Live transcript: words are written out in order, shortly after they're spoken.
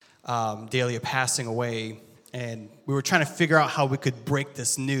Dahlia passing away, and we were trying to figure out how we could break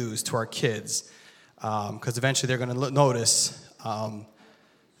this news to our kids, because eventually they're going to notice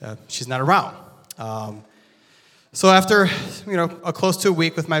she's not around. So after, close to a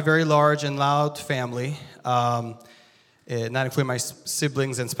week with my very large and loud family, not including my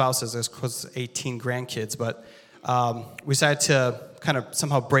siblings and spouses, there's close to 18 grandkids, but we decided to kind of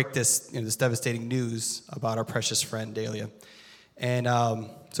somehow break this, this devastating news about our precious friend Dahlia. And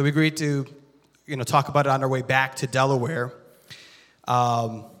so we agreed to, talk about it on our way back to Delaware.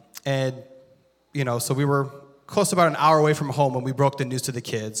 So we were close to about an hour away from home when we broke the news to the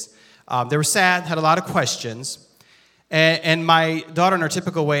kids. They were sad, had a lot of questions. And my daughter, in her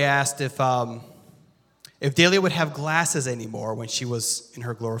typical way, asked if Dahlia would have glasses anymore when she was in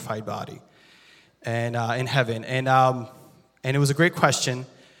her glorified body and in heaven. And it was a great question.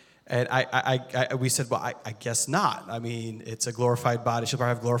 And we said, well, I guess not. I mean, it's a glorified body. She'll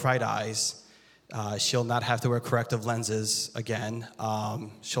probably have glorified eyes. She'll not have to wear corrective lenses again.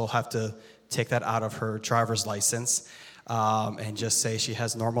 She'll have to take that out of her driver's license and just say she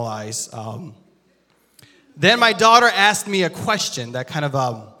has normal eyes. Then my daughter asked me a question that kind of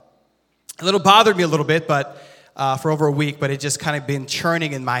a little bothered me a little bit, but for over a week, but it just kind of been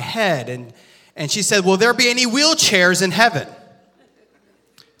churning in my head. And she said, will there be any wheelchairs in heaven?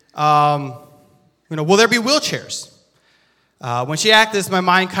 Will there be wheelchairs? When she asked this, my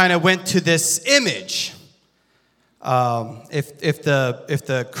mind kind of went to this image. If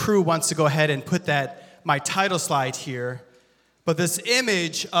the crew wants to go ahead and put my title slide here, but this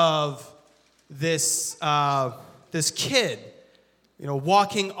image of this kid,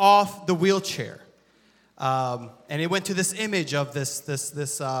 walking off the wheelchair, and it went to this image of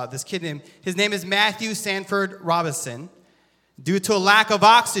this kid named, his name is Matthew Sanford Robinson. Due to a lack of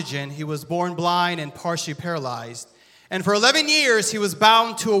oxygen, he was born blind and partially paralyzed, and for 11 years he was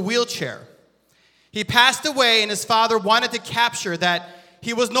bound to a wheelchair. He passed away, and his father wanted to capture that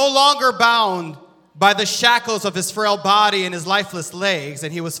he was no longer bound by the shackles of his frail body and his lifeless legs,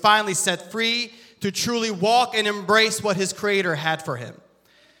 and he was finally set free to truly walk and embrace what his Creator had for him.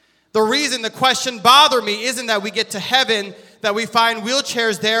 The reason the question bothered me isn't that we get to heaven, that we find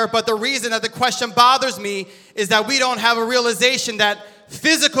wheelchairs there, but the reason that the question bothers me is that we don't have a realization that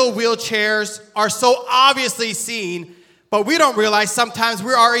physical wheelchairs are so obviously seen, but we don't realize sometimes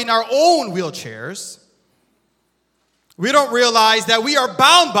we are in our own wheelchairs. We don't realize that we are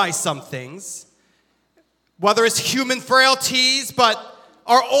bound by some things, whether it's human frailties, but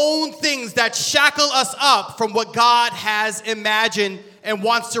our own things that shackle us up from what God has imagined and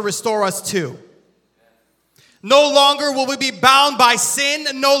wants to restore us to. No longer will we be bound by sin.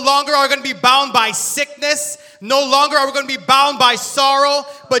 No longer are we going to be bound by sickness. No longer are we going to be bound by sorrow.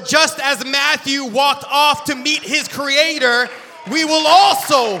 But just as Matthew walked off to meet his Creator, we will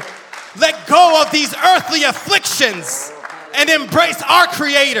also let go of these earthly afflictions and embrace our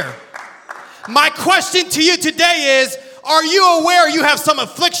Creator. My question to you today is, are you aware you have some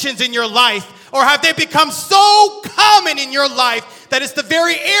afflictions in your life? Or have they become so common in your life that it's the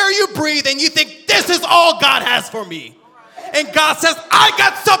very air you breathe and you think, this is all God has for me? And God says, I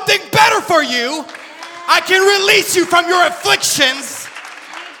got something better for you. I can release you from your afflictions.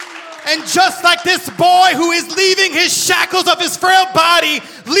 And just like this boy who is leaving his shackles of his frail body,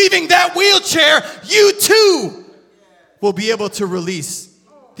 leaving that wheelchair, you too will be able to release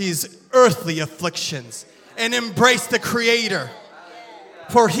these earthly afflictions and embrace the Creator.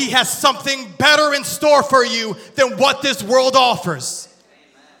 For He has something better in store for you than what this world offers.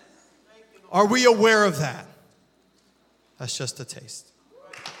 Are we aware of that? That's just a taste.